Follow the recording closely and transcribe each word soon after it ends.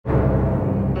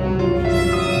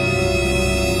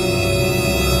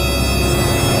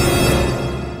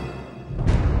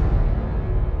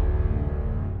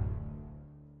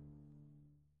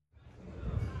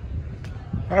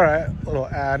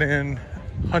add in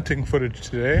hunting footage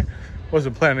today.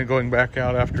 Wasn't planning on going back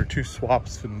out after 2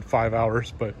 swaps in 5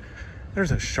 hours, but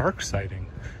there's a shark sighting.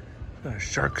 A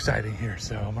shark sighting here,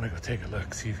 so I'm gonna go take a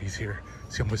look, see if he's here,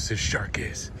 see how much this shark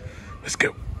is. Let's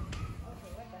go.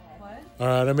 All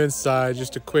right, I'm inside,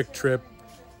 just a quick trip,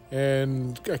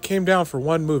 and I came down for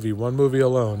one movie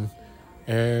alone,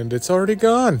 and it's already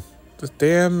gone. The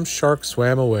damn shark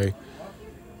swam away.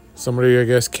 Somebody, I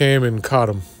guess, came and caught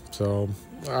him. So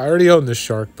I already own this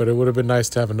shark, but it would have been nice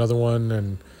to have another one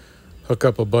and hook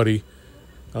up a buddy.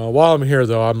 While I'm here,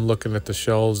 though, I'm looking at the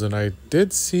shelves, and I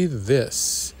did see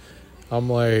this. I'm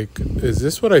like, is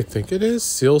this what I think it is?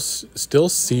 Still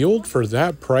sealed for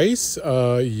that price?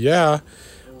 Yeah.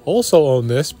 Also own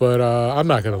this, but I'm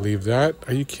not going to leave that.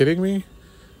 Are you kidding me?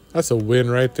 That's a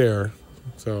win right there.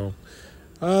 So,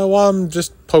 while I'm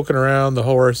just poking around the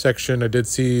horror section, I did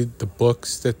see the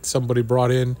books that somebody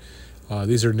brought in.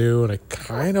 These are new, and I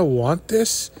kind of want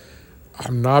this.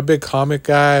 I'm not a big comic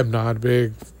guy. I'm not a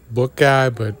big book guy,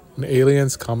 but an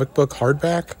Aliens comic book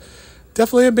hardback,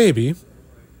 definitely a maybe.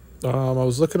 I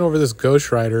was looking over this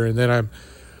Ghost Rider, and then I'm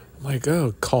like,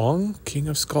 oh, Kong, King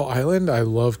of Skull Island. I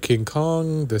love King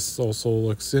Kong. This also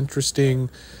looks interesting.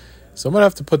 So I'm going to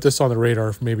have to put this on the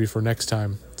radar maybe for next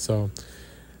time. So,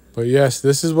 but yes,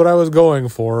 this is what I was going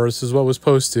for. This is what was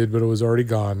posted, but it was already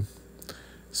gone.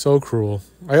 So cruel.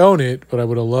 I own it, but I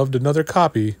would have loved another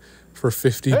copy for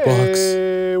 50 bucks.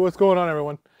 Hey, what's going on,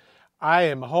 everyone? I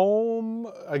am home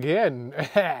again.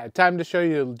 Time to show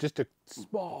you just a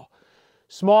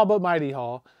small but mighty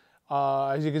haul.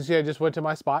 As you can see, I just went to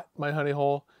my spot, my honey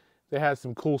hole. They had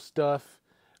some cool stuff.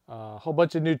 A whole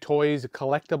bunch of new toys.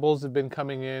 Collectibles have been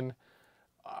coming in.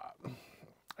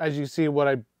 As you see, what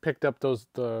I picked up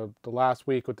the last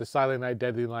week with the Silent Night,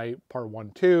 Deadly Night Part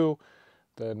 1, 2.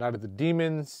 The Night of the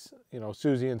Demons. You know,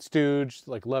 Susie and Stooge.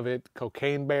 Like, love it.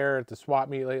 Cocaine Bear at the swap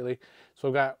meet lately. So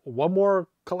I've got one more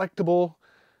collectible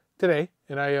today.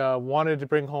 And I wanted to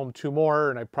bring home 2 more.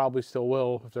 And I probably still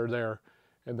will if they're there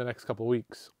in the next couple of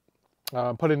weeks.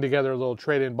 I'm putting together a little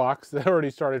trade-in box that already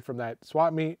started from that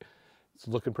swap meet. It's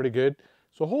looking pretty good.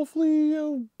 So hopefully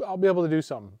I'll be able to do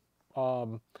something.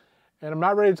 And I'm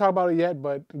not ready to talk about it yet,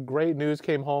 but great news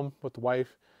came home with the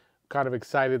wife. Kind of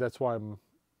excited. That's why I'm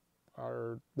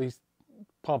at least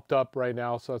pumped up right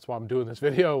now. So that's why I'm doing this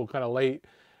video kind of late.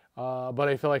 But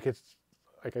I feel like it's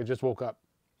like I just woke up.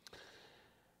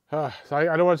 So I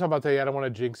don't want to talk about that yet. I don't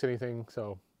want to jinx anything.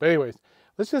 So, but anyways,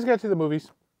 let's just get to the movies.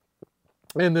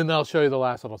 And then I'll show you the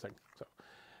last little thing. So,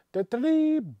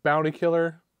 Bounty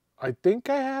Killer. I think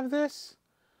I have this.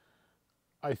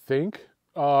 I think.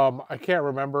 I can't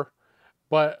remember.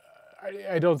 But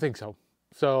I don't think so.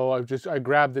 So I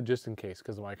grabbed it just in case.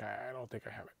 Because I'm like, I don't think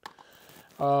I have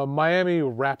it. Miami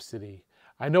Rhapsody.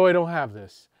 I know I don't have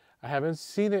this. I haven't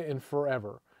seen it in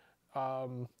forever.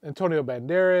 Antonio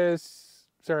Banderas.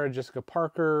 Sarah Jessica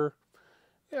Parker.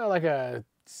 You know, like a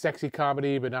sexy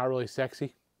comedy, but not really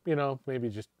sexy. You know, maybe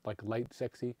just like light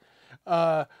sexy.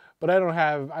 But I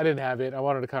didn't have it. I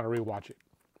wanted to kind of rewatch it.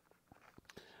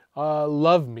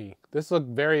 Love Me. This looked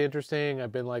very interesting.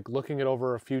 I've been like looking it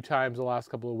over a few times the last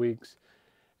couple of weeks.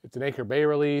 It's an Anchor Bay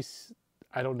release.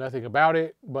 I know nothing about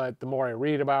it, but the more I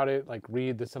read about it, like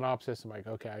read the synopsis, I'm like,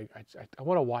 okay, I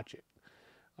want to watch it.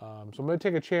 So I'm going to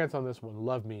take a chance on this one.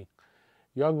 Love Me.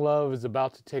 Young love is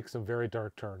about to take some very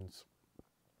dark turns.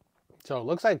 So it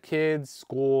looks like kids,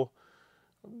 school,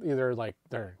 either like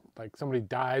they're like somebody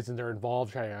dies and they're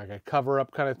involved trying to like a cover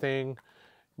up kind of thing,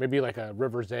 maybe like a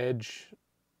River's Edge,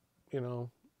 you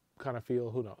know, kind of feel.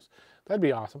 Who knows? That'd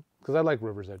be awesome because I like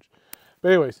River's Edge. But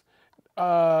anyways,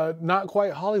 Not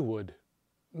Quite Hollywood,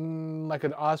 like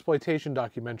an Ozploitation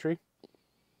documentary.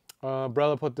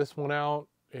 Brella put this one out,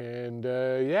 and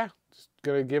yeah, just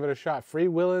gonna give it a shot.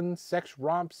 Free-willing sex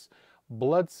romps,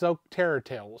 blood-soaked terror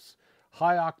tales,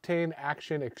 high-octane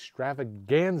action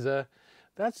extravaganza.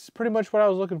 That's pretty much what I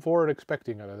was looking for and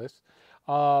expecting out of this.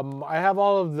 I have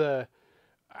all of the...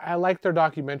 I like their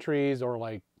documentaries, or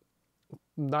like,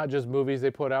 not just movies they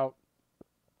put out.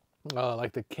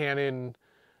 Like the Cannon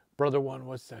Brother one,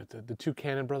 what's that? The 2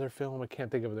 Cannon Brother film? I can't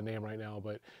think of the name right now,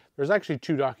 but there's actually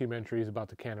 2 documentaries about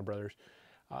the Cannon Brothers.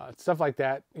 Stuff like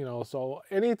that, you know. So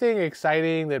anything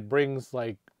exciting that brings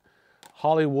like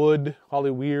Hollywood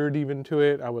even to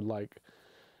it, I would like.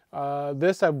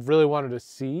 This I really wanted to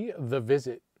see, The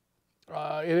Visit.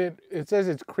 It says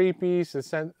it's creepy,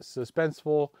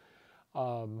 suspenseful.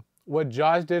 What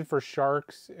Jaws did for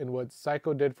sharks and what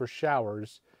Psycho did for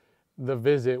showers, The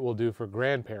Visit will do for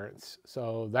grandparents.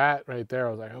 So that right there,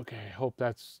 I was like, okay, I hope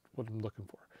that's what I'm looking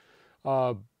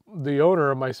for. The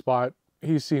owner of my spot,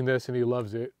 he's seen this and he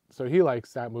loves it. So he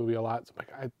likes that movie a lot. So I'm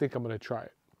like, I think I'm going to try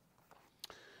it.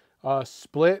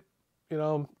 Split,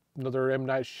 another M.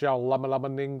 Night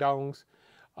Shyamalan ding dongs.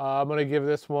 I'm going to give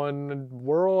this one a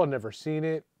whirl. I've never seen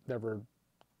it.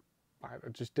 I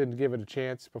just didn't give it a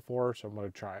chance before, so I'm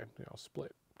going to try it.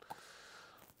 Split.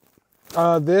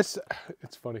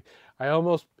 It's funny. I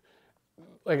almost,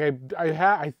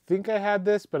 I think I had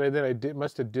this, but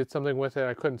must have did something with it.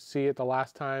 I couldn't see it the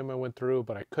last time I went through,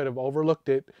 but I could have overlooked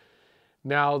it.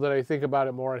 Now that I think about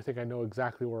it more, I think I know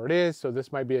exactly where it is. So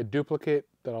this might be a duplicate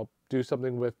that I'll do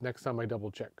something with next time I double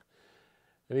check.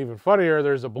 And even funnier,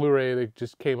 there's a Blu-ray that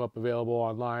just came up available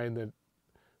online that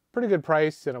pretty good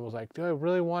price. And I was like, do I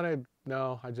really want to?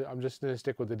 No, I'm just going to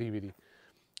stick with the DVD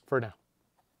for now.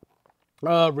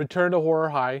 Return to Horror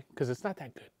High, because it's not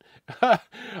that good.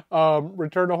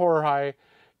 Return to Horror High.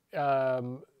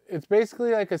 It's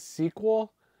basically like a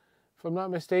sequel, if I'm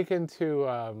not mistaken,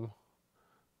 to...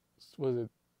 was it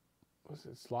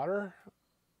Slaughter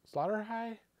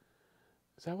High?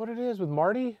 Is that what it is with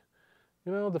Marty?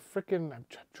 The freaking, I'm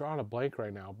drawing a blank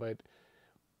right now, but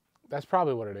that's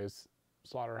probably what it is.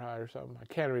 Slaughter High or something. I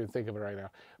can't even think of it right now.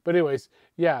 But anyways,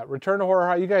 yeah, Return to Horror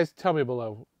High. You guys tell me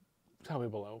below,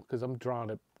 because I'm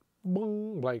drawing it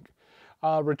blank.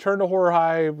 Return to Horror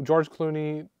High, George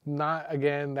Clooney, not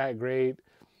again that great.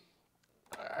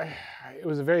 It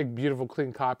was a very beautiful,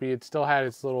 clean copy. It still had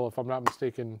its little, if I'm not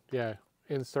mistaken,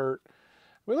 insert. I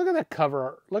mean, look at that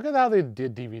cover. Look at how they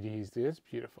did DVDs, dude. It's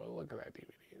beautiful. Look at that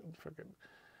DVD. It's freaking.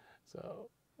 So,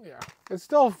 yeah. It's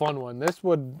still a fun one.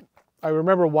 I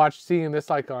remember seeing this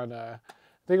like on, I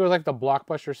think it was like the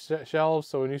Blockbuster shelves.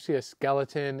 So when you see a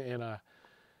skeleton in a,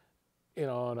 in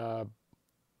a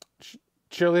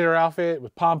cheerleader outfit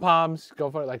with pom-poms, go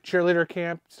for it, like cheerleader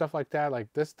camp, stuff like that.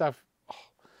 Like this stuff,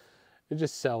 it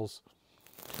just sells.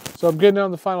 So I'm getting on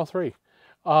the final three.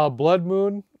 Blood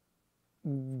Moon,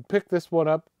 picked this one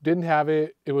up. Didn't have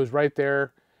it. It was right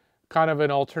there. Kind of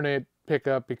an alternate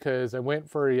pickup because I went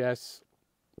for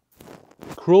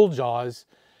Cruel Jaws.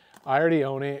 I already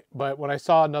own it. But when I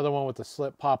saw another one with the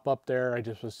slip pop up there, I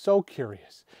just was so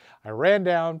curious. I ran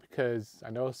down because I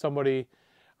know somebody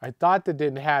I thought that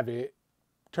didn't have it.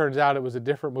 Turns out it was a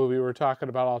different movie we were talking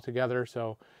about altogether.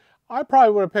 So I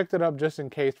probably would have picked it up just in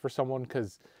case for someone,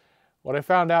 because what I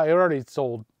found out, it already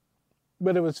sold,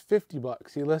 but it was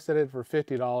 $50. He listed it for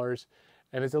 $50,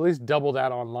 and it's at least double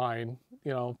that online,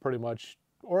 pretty much,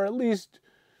 or at least,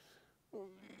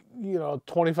 $25,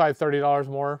 $30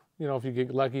 more, if you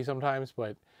get lucky sometimes.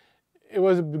 But it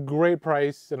was a great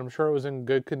price, and I'm sure it was in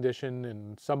good condition,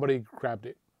 and somebody grabbed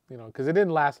it, because it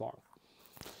didn't last long.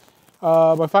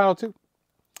 My final two.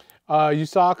 You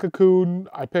saw Cocoon.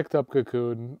 I picked up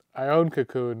Cocoon. I own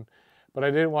Cocoon, but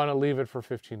I didn't want to leave it for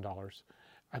 $15.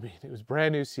 I mean, it was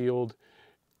brand new sealed.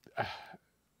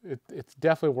 It's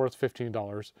definitely worth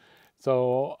 $15.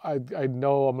 So I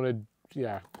know I'm going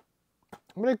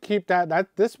to keep that.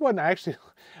 This one actually,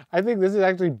 I think this is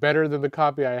actually better than the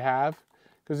copy I have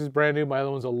because it's brand new. My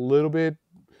other one's a little bit,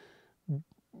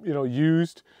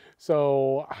 used.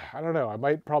 So I don't know. I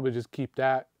might probably just keep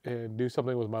that and do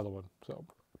something with my other one. So.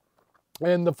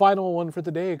 And the final one for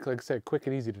today, like I said, quick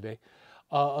and easy today,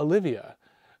 Olivia.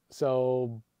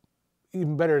 So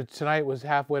even better, tonight was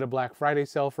halfway to Black Friday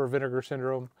sale for Vinegar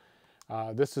Syndrome.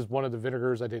 This is one of the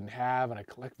vinegars I didn't have, and I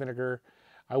collect vinegar.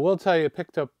 I will tell you, I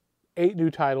picked up 8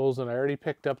 new titles, and I already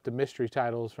picked up the mystery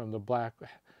titles from the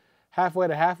halfway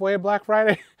to halfway Black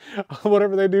Friday,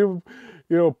 whatever they do,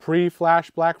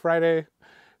 pre-Flash Black Friday.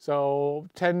 So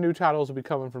 10 new titles will be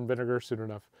coming from Vinegar soon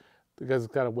enough, because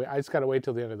I just gotta wait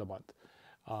till the end of the month.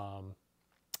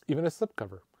 Even a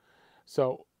slipcover.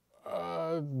 So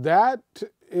that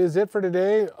is it for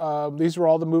today. These were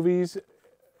all the movies,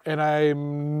 and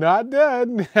I'm not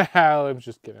done. I'm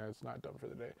just kidding. It's not done for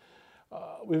the day.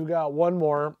 We've got one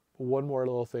more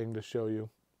little thing to show you.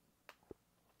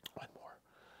 One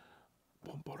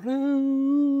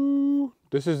more.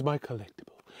 This is my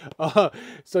collectible.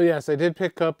 So yes, I did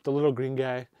pick up the little green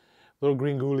guy, little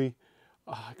green ghoulie.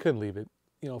 I couldn't leave it.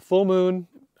 Full moon.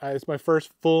 It's my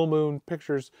first full moon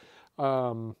pictures,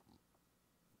 like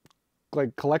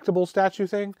collectible statue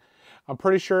thing. I'm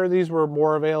pretty sure these were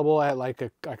more available at like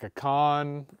a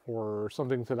con or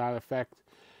something to that effect.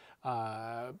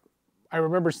 I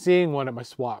remember seeing one at my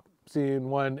swap,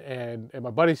 and at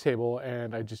my buddy's table,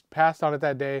 and I just passed on it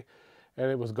that day, and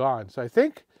it was gone. So I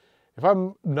think, if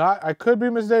I'm not, I could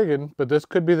be mistaken, but this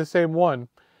could be the same one,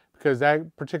 because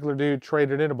that particular dude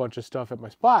traded in a bunch of stuff at my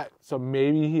spot. So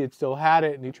maybe he had still had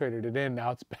it and he traded it in.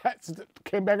 Now it's back,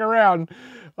 came back around.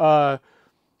 I'm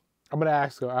gonna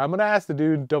ask the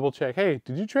dude, double check. Hey,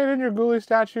 did you trade in your ghoulie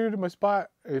statue to my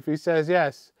spot? If he says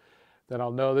yes, then I'll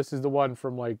know this is the one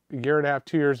from like a year and a half,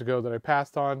 2 years ago that I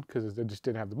passed on because I just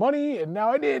didn't have the money, and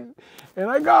now I did, and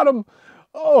I got them.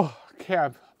 Oh,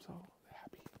 I'm so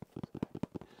happy.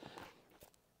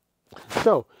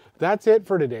 So that's it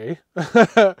for today.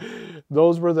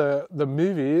 Those were the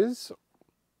movies.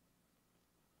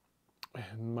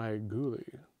 And my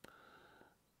ghoulie.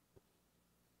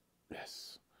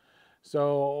 Yes.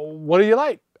 So what do you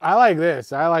like? I like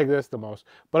this. I like this the most.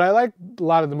 But I like a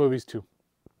lot of the movies too.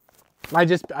 I've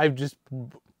just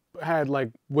had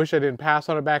like, wish I didn't pass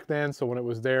on it back then. So when it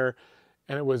was there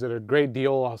and it was at a great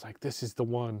deal, I was like, this is the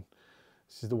one.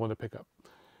 This is the one to pick up.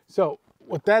 So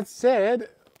with that said,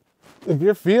 if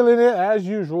you're feeling it as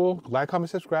usual, like, comment,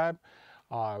 subscribe.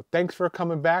 Thanks for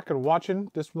coming back and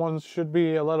watching. This one should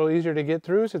be a little easier to get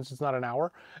through since it's not an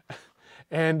hour.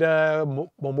 And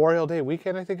Memorial Day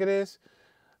weekend, I think it is.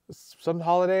 Some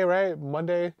holiday, right?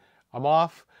 Monday, I'm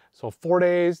off. So 4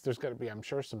 days. There's going to be, I'm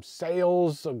sure, some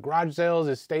sales, some garage sales,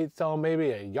 estate sale,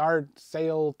 maybe a yard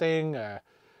sale thing, a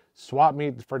swap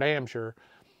meet for damn sure.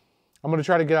 I'm going to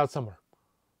try to get out somewhere.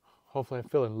 Hopefully I'm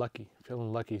feeling lucky.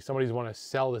 Somebody's want to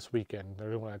sell this weekend.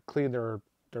 They want to clean their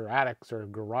attics or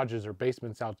garages or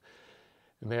basements out.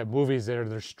 And they have movies there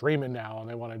they're streaming now, and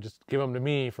they want to just give them to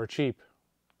me for cheap.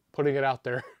 Putting it out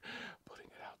there.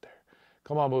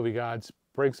 Come on, movie gods.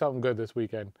 Bring something good this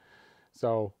weekend.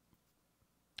 So,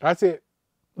 that's it.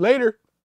 Later.